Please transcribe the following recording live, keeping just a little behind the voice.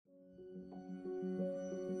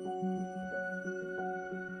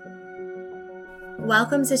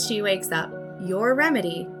Welcome to She Wakes Up, your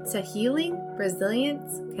remedy to healing,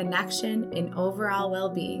 resilience, connection, and overall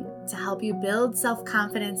well-being to help you build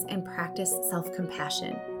self-confidence and practice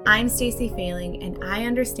self-compassion. I'm Stacey Failing, and I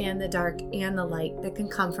understand the dark and the light that can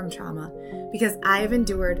come from trauma because I have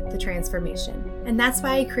endured the transformation. And that's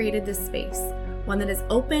why I created this space, one that is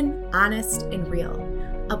open, honest, and real.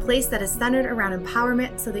 A place that is centered around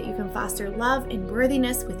empowerment so that you can foster love and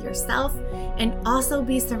worthiness with yourself and also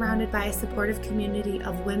be surrounded by a supportive community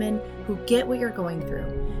of women who get what you're going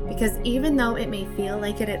through. Because even though it may feel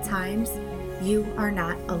like it at times, you are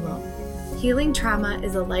not alone. Healing trauma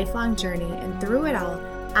is a lifelong journey, and through it all,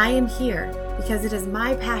 I am here because it is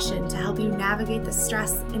my passion to help you navigate the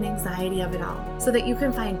stress and anxiety of it all so that you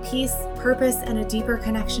can find peace, purpose, and a deeper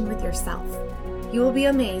connection with yourself. You will be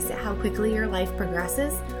amazed at how quickly your life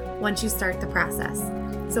progresses once you start the process.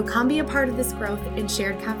 So come be a part of this growth and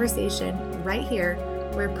shared conversation right here,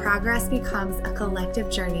 where progress becomes a collective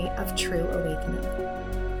journey of true awakening.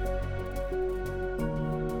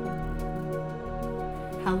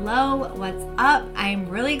 Hello, what's up? I'm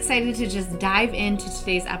really excited to just dive into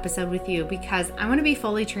today's episode with you because I want to be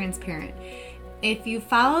fully transparent. If you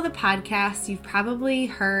follow the podcast, you've probably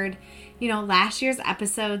heard last year's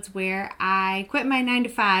episodes where I quit my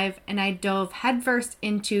 9-to-5 and I dove headfirst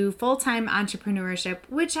into full-time entrepreneurship,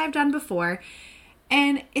 which I've done before.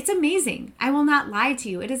 And it's amazing. I will not lie to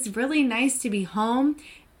you. It is really nice to be home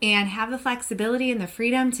and have the flexibility and the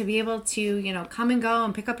freedom to be able to, come and go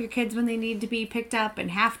and pick up your kids when they need to be picked up,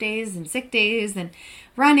 and half days and sick days, and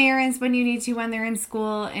run errands when you need to when they're in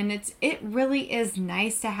school. And it really is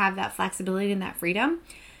nice to have that flexibility and that freedom.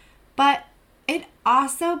 But it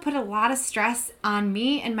also put a lot of stress on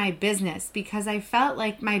me and my business because I felt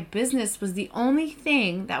like my business was the only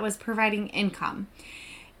thing that was providing income.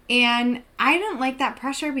 And I didn't like that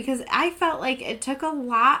pressure because I felt like it took a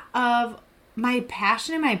lot of my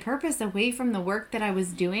passion and my purpose away from the work that I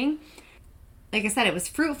was doing. Like I said, it was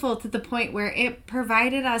fruitful to the point where it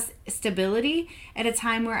provided us stability at a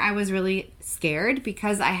time where I was really scared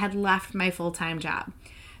because I had left my full-time job.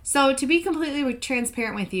 So to be completely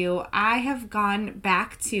transparent with you, I have gone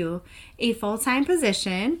back to a full-time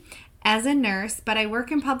position as a nurse, but I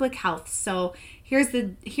work in public health. So here's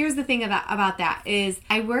the thing about that is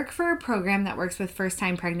I work for a program that works with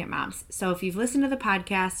first-time pregnant moms. So if you've listened to the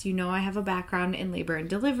podcast, you know I have a background in labor and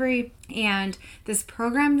delivery, and this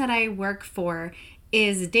program that I work for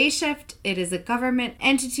is day shift. It is a government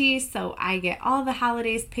entity, so I get all the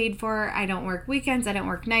holidays paid for. I don't work weekends. I don't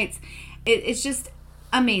work nights. It's just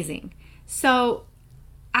amazing. So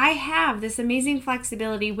I have this amazing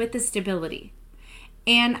flexibility with the stability.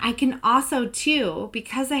 And I can also, too,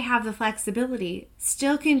 because I have the flexibility,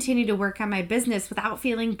 still continue to work on my business without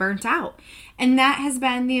feeling burnt out. And that has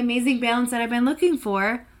been the amazing balance that I've been looking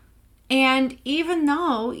for. And even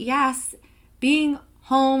though, yes, being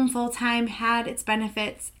home full-time had its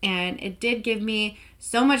benefits, and it did give me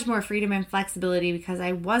so much more freedom and flexibility because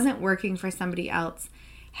I wasn't working for somebody else,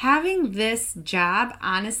 having this job,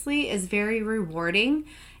 honestly, is very rewarding,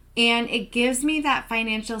 and it gives me that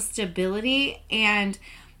financial stability and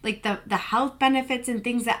like the health benefits and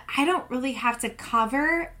things that I don't really have to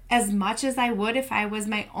cover as much as I would if I was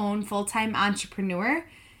my own full-time entrepreneur,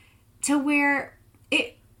 to where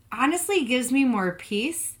it honestly gives me more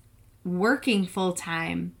peace working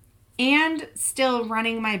full-time and still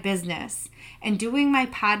running my business and doing my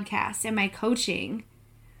podcast and my coaching,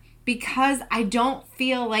 because I don't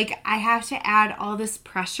feel like I have to add all this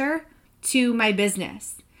pressure to my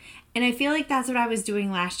business. And I feel like that's what I was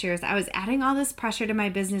doing last year, is I was adding all this pressure to my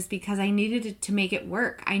business because I needed to make it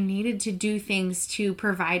work. I needed to do things to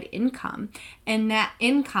provide income. And that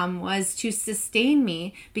income was to sustain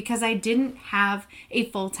me because I didn't have a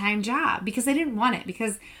full-time job, because I didn't want it.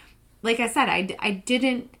 Because, like I said, I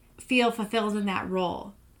didn't feel fulfilled in that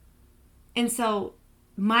role. And so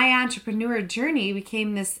my entrepreneur journey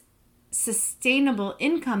became this sustainable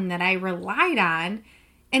income that I relied on,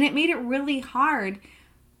 and it made it really hard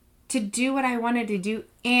to do what I wanted to do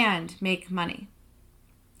and make money,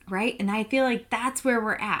 right? And I feel like that's where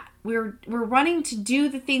we're at. We're wanting to do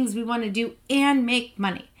the things we want to do and make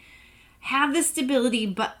money, have the stability,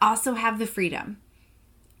 but also have the freedom.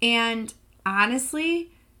 And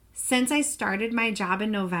honestly, since I started my job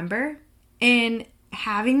in November, and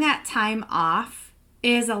having that time off,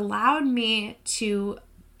 it has allowed me to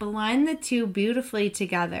blend the two beautifully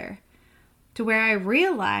together, to where I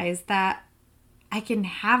realize that I can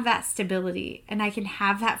have that stability and I can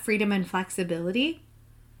have that freedom and flexibility,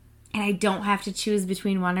 and I don't have to choose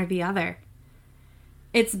between one or the other.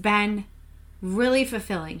 It's been really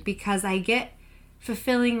fulfilling because I get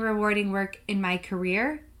fulfilling, rewarding work in my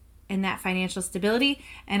career, and that financial stability,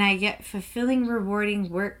 and I get fulfilling, rewarding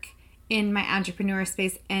work in my entrepreneur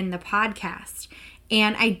space and the podcast.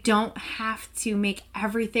 And I don't have to make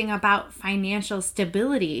everything about financial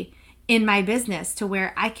stability in my business to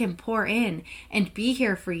where I can pour in and be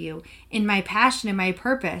here for you in my passion and my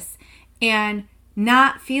purpose, and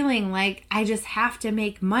not feeling like I just have to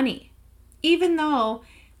make money. Even though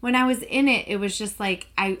when I was in it, it was just like,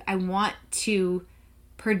 I want to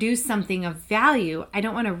produce something of value. I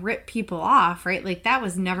don't want to rip people off, right? Like that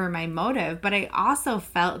was never my motive. But I also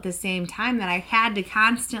felt at the same time that I had to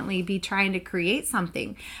constantly be trying to create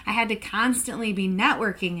something. I had to constantly be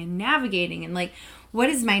networking and navigating and like, what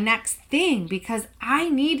is my next thing? Because I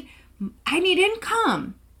need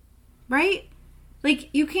income, right? Like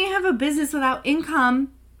you can't have a business without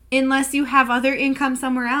income unless you have other income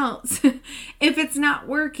somewhere else if it's not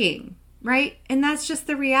working, right? And that's just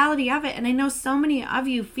the reality of it. And I know so many of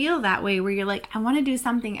you feel that way where you're like, I want to do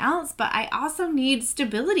something else, but I also need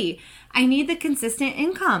stability. I need the consistent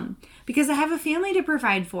income because I have a family to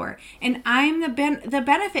provide for and I'm the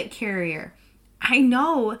benefit carrier. I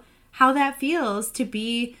know how that feels to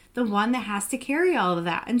be the one that has to carry all of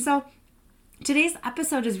that. And so today's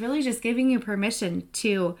episode is really just giving you permission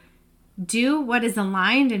to do what is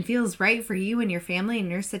aligned and feels right for you and your family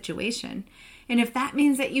and your situation. And if that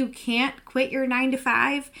means that you can't quit your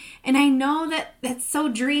 9-to-5, and I know that that's so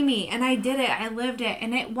dreamy, and I did it, I lived it,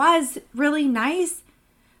 and it was really nice,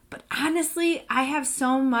 but honestly, I have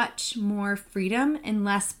so much more freedom and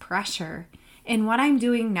less pressure in what I'm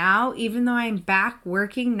doing now, even though I'm back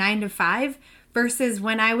working 9-to-5 versus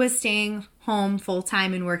when I was staying home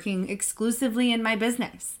full-time and working exclusively in my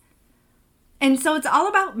business. And so it's all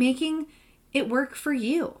about making it work for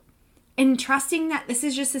you and trusting that this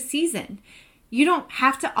is just a season. You don't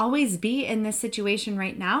have to always be in this situation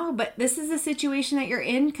right now, but this is a situation that you're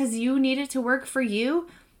in because you need it to work for you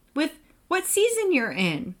with what season you're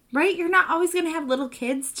in, right? You're not always going to have little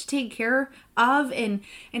kids to take care of and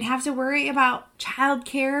have to worry about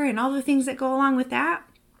childcare and all the things that go along with that.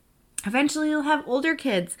 Eventually you'll have older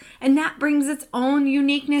kids, and that brings its own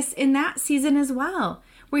uniqueness in that season as well,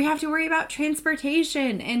 where you have to worry about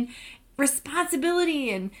transportation and responsibility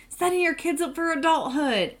and setting your kids up for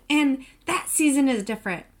adulthood. And that season is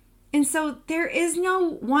different. And so there is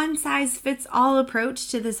no one size fits all approach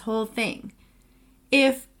to this whole thing.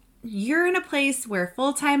 If you're in a place where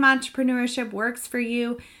full-time entrepreneurship works for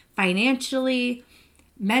you financially,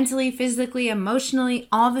 mentally, physically, emotionally,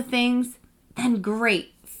 all the things, then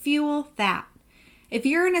great. Fuel that. If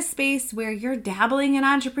you're in a space where you're dabbling in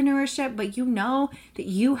entrepreneurship, but you know that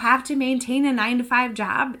you have to maintain a 9-to-5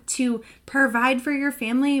 job to provide for your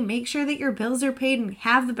family, make sure that your bills are paid and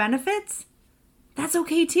have the benefits, that's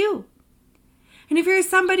okay too. And if you're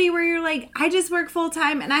somebody where you're like, I just work full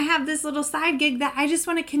time and I have this little side gig that I just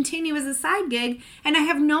want to continue as a side gig and I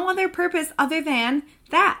have no other purpose other than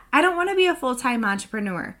that, I don't want to be a full-time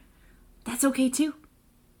entrepreneur, that's okay too.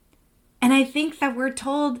 And I think that we're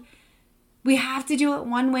told we have to do it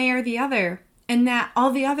one way or the other, and that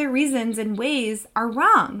all the other reasons and ways are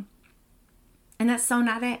wrong. And that's so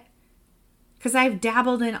not it. Because I've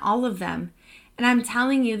dabbled in all of them. And I'm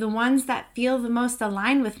telling you, the ones that feel the most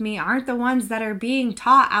aligned with me aren't the ones that are being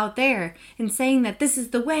taught out there and saying that this is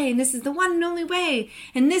the way and this is the one and only way.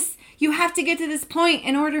 And this, you have to get to this point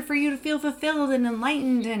in order for you to feel fulfilled and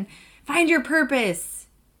enlightened and find your purpose.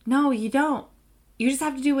 No, you don't. You just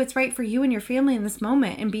have to do what's right for you and your family in this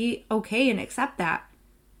moment and be okay and accept that.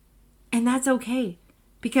 And that's okay.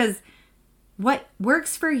 Because what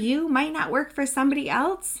works for you might not work for somebody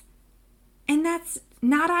else. And that's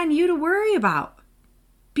not on you to worry about.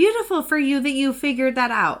 Beautiful for you that you figured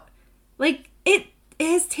that out. Like, it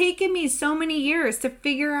has taken me so many years to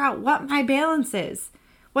figure out what my balance is.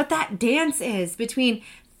 What that dance is between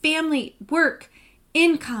family, work,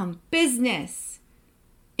 income, business.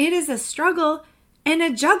 It is a struggle and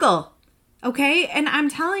a juggle, okay? And I'm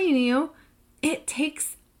telling you, it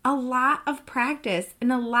takes a lot of practice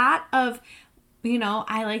and a lot of,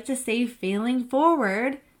 I like to say failing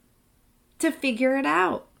forward to figure it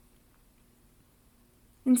out.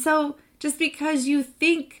 And so just because you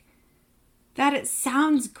think that it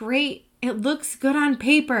sounds great, it looks good on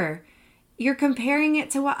paper, you're comparing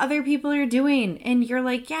it to what other people are doing, and you're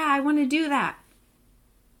like, yeah, I want to do that.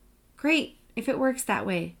 Great if it works that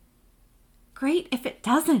way. Great if it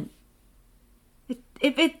doesn't.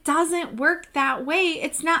 If it doesn't work that way,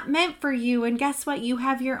 it's not meant for you. And guess what? You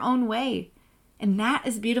have your own way. And that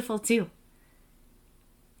is beautiful too.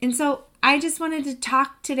 And so I just wanted to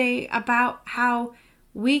talk today about how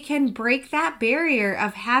we can break that barrier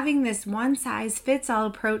of having this one size fits all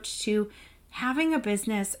approach to having a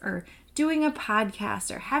business or doing a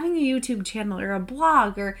podcast or having a YouTube channel or a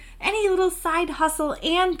blog or any little side hustle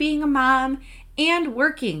and being a mom and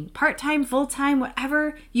working part-time, full-time,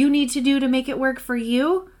 whatever you need to do to make it work for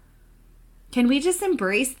you, can we just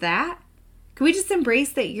embrace that? Can we just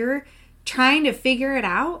embrace that you're trying to figure it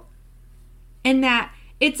out and that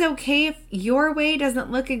it's okay if your way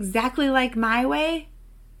doesn't look exactly like my way?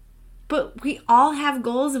 But we all have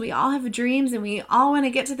goals and we all have dreams and we all want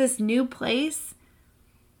to get to this new place.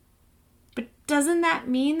 But doesn't that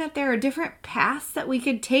mean that there are different paths that we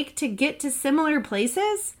could take to get to similar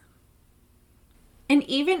places? And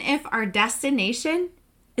even if our destination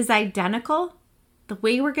is identical, the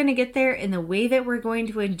way we're going to get there and the way that we're going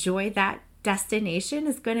to enjoy that destination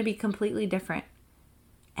is going to be completely different.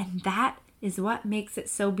 And that is what makes it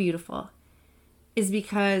so beautiful, is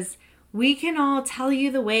because we can all tell you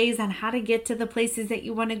the ways on how to get to the places that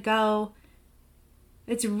you want to go.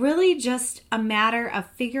 It's really just a matter of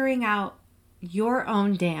figuring out your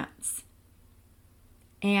own dance.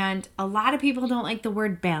 And a lot of people don't like the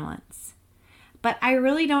word balance, but I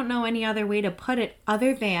really don't know any other way to put it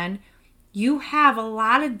other than you have a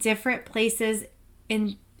lot of different places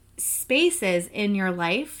and spaces in your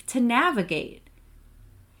life to navigate.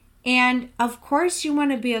 And of course you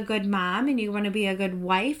want to be a good mom and you want to be a good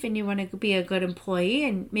wife and you want to be a good employee,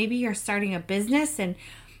 and maybe you're starting a business and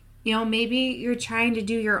maybe you're trying to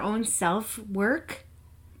do your own self work.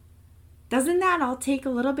 Doesn't that all take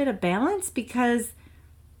a little bit of balance? Because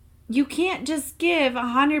you can't just give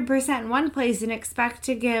 100% in one place and expect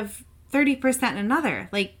to give 30% in another.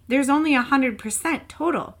 Like, there's only 100%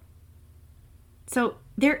 total. So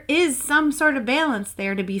there is some sort of balance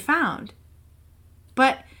there to be found.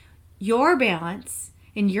 But your balance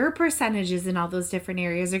and your percentages in all those different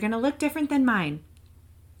areas are going to look different than mine.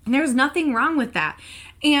 And there's nothing wrong with that.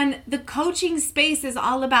 And the coaching space is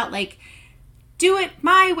all about do it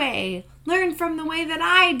my way. Learn from the way that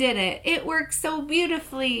I did it. It works so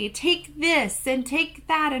beautifully. Take this and take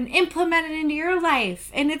that and implement it into your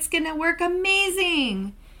life. And it's going to work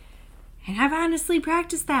amazing. And I've honestly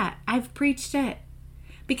practiced that. I've preached it.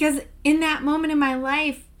 Because in that moment in my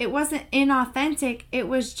life, it wasn't inauthentic. It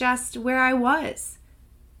was just where I was.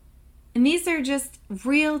 And these are just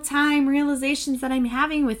real-time realizations that I'm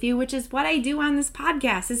having with you, which is what I do on this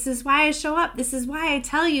podcast. This is why I show up. This is why I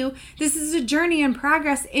tell you this is a journey in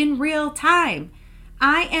progress in real time.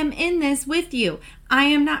 I am in this with you. I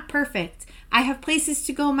am not perfect. I have places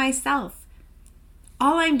to go myself.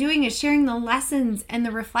 All I'm doing is sharing the lessons and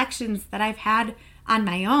the reflections that I've had on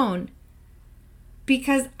my own,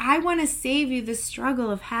 because I want to save you the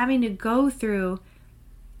struggle of having to go through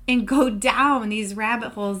and go down these rabbit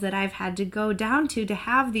holes that I've had to go down to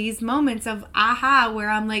have these moments of aha, where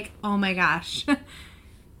I'm like, oh my gosh,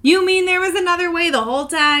 you mean there was another way the whole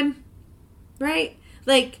time? Right?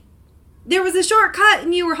 There was a shortcut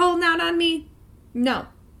and you were holding out on me? No,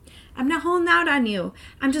 I'm not holding out on you.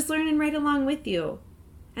 I'm just learning right along with you.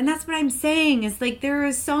 And that's what I'm saying is there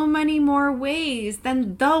are so many more ways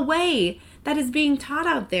than the way that is being taught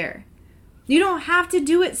out there. You don't have to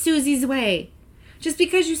do it Susie's way. Just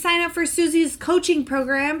because you sign up for Susie's coaching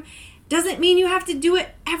program doesn't mean you have to do it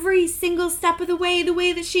every single step of the way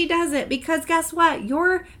that she does it. Because guess what?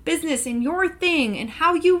 Your business and your thing and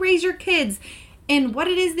how you raise your kids and what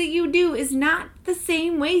it is that you do is not the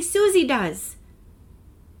same way Susie does.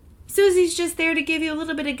 Susie's just there to give you a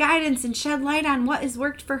little bit of guidance and shed light on what has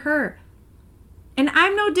worked for her. And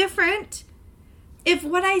I'm no different. If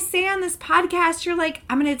what I say on this podcast, you're like,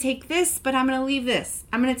 I'm going to take this, but I'm going to leave this.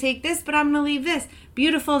 I'm going to take this, but I'm going to leave this.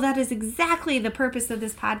 Beautiful. That is exactly the purpose of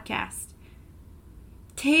this podcast.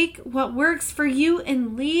 Take what works for you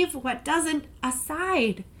and leave what doesn't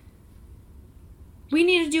aside. We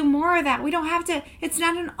need to do more of that. We don't have to, it's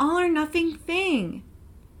not an all or nothing thing.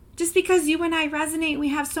 Just because you and I resonate, we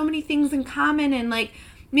have so many things in common, and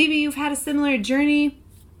maybe you've had a similar journey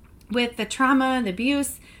with the trauma and the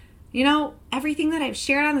abuse. Everything that I've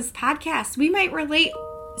shared on this podcast, we might relate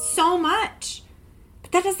so much,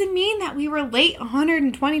 but that doesn't mean that we relate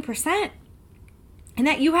 120% and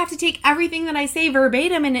that you have to take everything that I say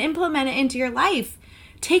verbatim and implement it into your life.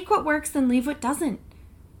 Take what works and leave what doesn't.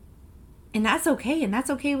 And that's okay. And that's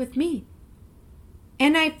okay with me.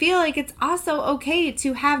 And I feel like it's also okay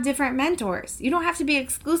to have different mentors. You don't have to be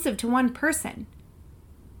exclusive to one person.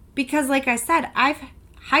 Because like I said, I've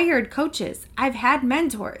hired coaches. I've had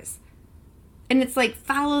mentors. And it's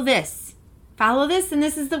follow this, and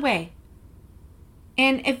this is the way.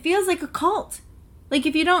 And it feels like a cult.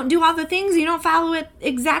 If you don't do all the things, you don't follow it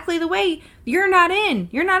exactly the way, you're not in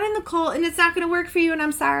the cult, and it's not going to work for you. And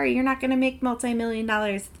I'm sorry, you're not going to make multi-million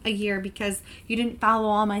dollars a year because you didn't follow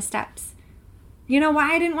all my steps. You know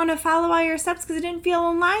why I didn't want to follow all your steps? Because it didn't feel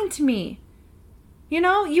aligned to me. You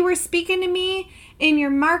know, you were speaking to me in your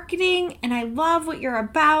marketing, and I love what you're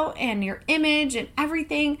about and your image and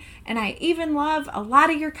everything. And I even love a lot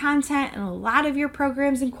of your content and a lot of your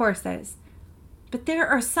programs and courses. But there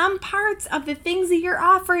are some parts of the things that you're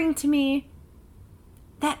offering to me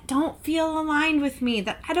that don't feel aligned with me,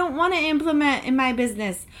 that I don't want to implement in my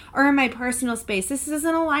business or in my personal space. This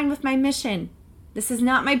doesn't align with my mission. This is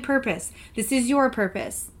not my purpose. This is your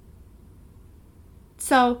purpose.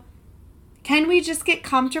 So, can we just get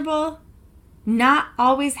comfortable not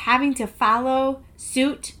always having to follow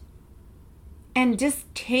suit and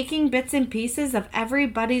just taking bits and pieces of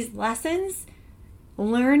everybody's lessons,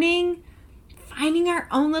 learning, finding our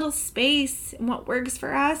own little space and what works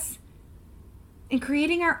for us, and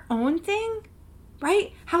creating our own thing,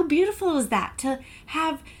 right? How beautiful is that to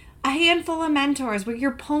have a handful of mentors where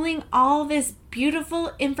you're pulling all this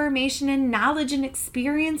beautiful information and knowledge and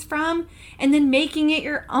experience from and then making it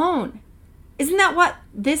your own. Isn't that what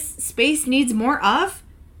this space needs more of?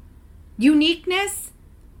 Uniqueness,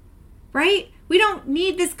 right? We don't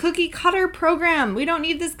need this cookie cutter program. We don't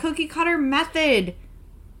need this cookie cutter method.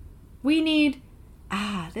 We need,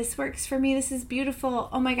 this works for me. This is beautiful.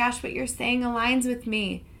 Oh my gosh, what you're saying aligns with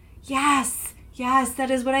me. Yes,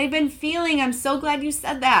 that is what I've been feeling. I'm so glad you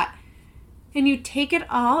said that. And you take it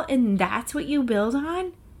all and that's what you build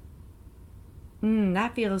on?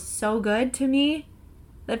 That feels so good to me.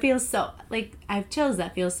 That feels so, like, I have chills.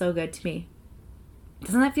 That feels so good to me.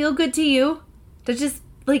 Doesn't that feel good to you? To just,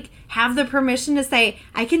 like, have the permission to say,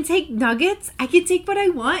 I can take nuggets, I can take what I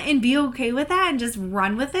want and be okay with that and just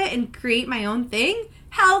run with it and create my own thing?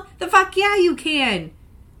 Hell, the fuck yeah, you can.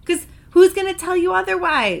 Because who's going to tell you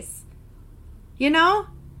otherwise? You know?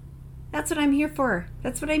 That's what I'm here for.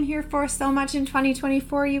 That's what I'm here for so much in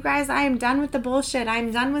 2024, you guys. I am done with the bullshit.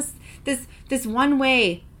 I'm done with this one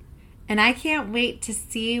way. And I can't wait to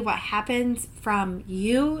see what happens from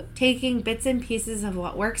you taking bits and pieces of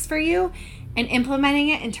what works for you and implementing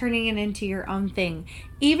it and turning it into your own thing.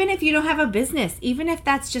 Even if you don't have a business, even if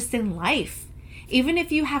that's just in life, even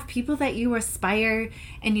if you have people that you aspire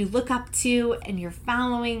and you look up to and you're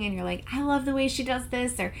following and you're like, I love the way she does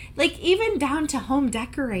this, or like even down to home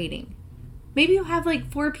decorating. Maybe you have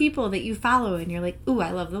like 4 people that you follow and you're like, ooh,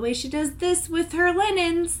 I love the way she does this with her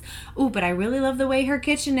linens. Ooh, but I really love the way her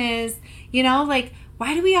kitchen is. You know, like,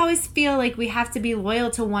 why do we always feel like we have to be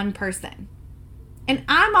loyal to one person? And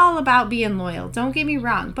I'm all about being loyal, don't get me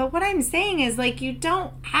wrong. But what I'm saying is, like, you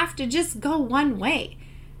don't have to just go one way.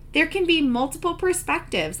 There can be multiple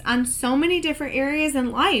perspectives on so many different areas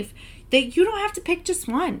in life that you don't have to pick just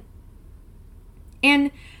one.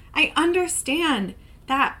 And I understand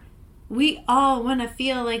that we all want to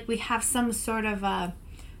feel like we have some sort of a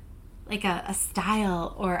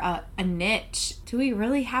style or a niche. Do we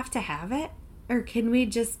really have to have it? Or can we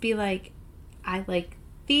just be like, I like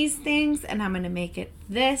these things and I'm going to make it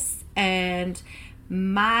this, and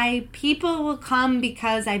my people will come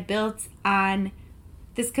because I built on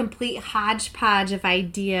this complete hodgepodge of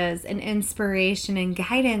ideas and inspiration and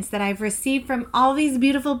guidance that I've received from all these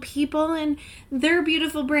beautiful people and their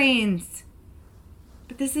beautiful brains.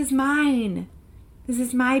 But this is mine. This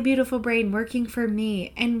is my beautiful brain working for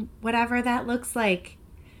me, and whatever that looks like.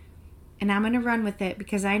 And I'm going to run with it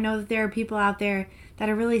because I know that there are people out there that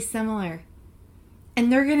are really similar.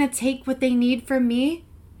 And they're going to take what they need from me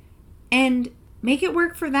and make it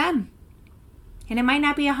work for them. And it might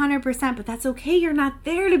not be 100%, but that's okay. You're not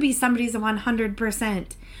there to be somebody's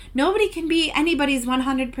 100%. Nobody can be anybody's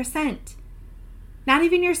 100%. Not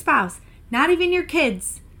even your spouse. Not even your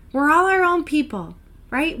kids. We're all our own people.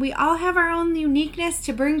 Right? We all have our own uniqueness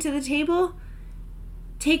to bring to the table.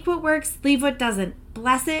 Take what works, leave what doesn't.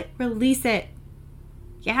 Bless it, release it.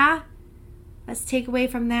 Yeah? Let's take away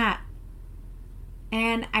from that.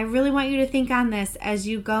 And I really want you to think on this as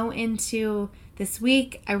you go into this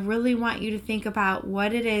week. I really want you to think about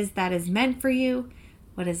what it is that is meant for you,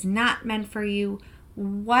 what is not meant for you.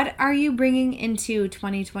 What are you bringing into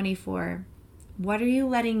 2024? What are you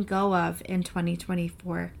letting go of in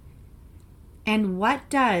 2024? And what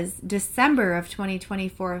does December of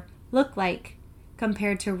 2024 look like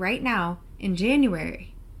compared to right now in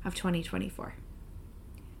January of 2024?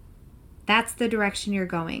 That's the direction you're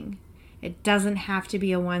going. It doesn't have to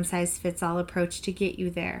be a one-size-fits-all approach to get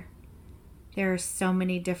you there. There are so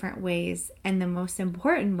many different ways, and the most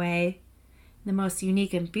important way, the most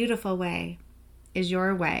unique and beautiful way, is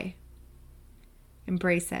your way.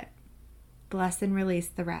 Embrace it. Bless and release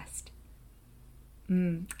the rest.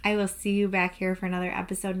 I will see you back here for another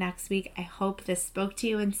episode next week. I hope this spoke to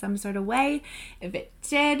you in some sort of way. If it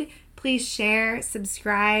did, please share,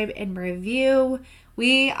 subscribe, and review.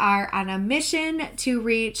 We are on a mission to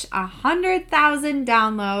reach 100,000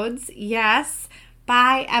 downloads. Yes,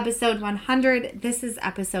 by episode 100. This is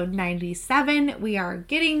episode 97. We are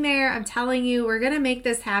getting there. I'm telling you, we're going to make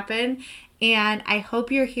this happen. And I hope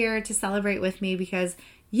you're here to celebrate with me because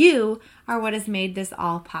you are what has made this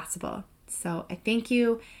all possible. So I thank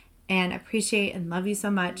you and appreciate and love you so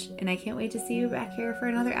much. And I can't wait to see you back here for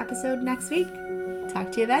another episode next week.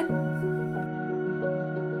 Talk to you then.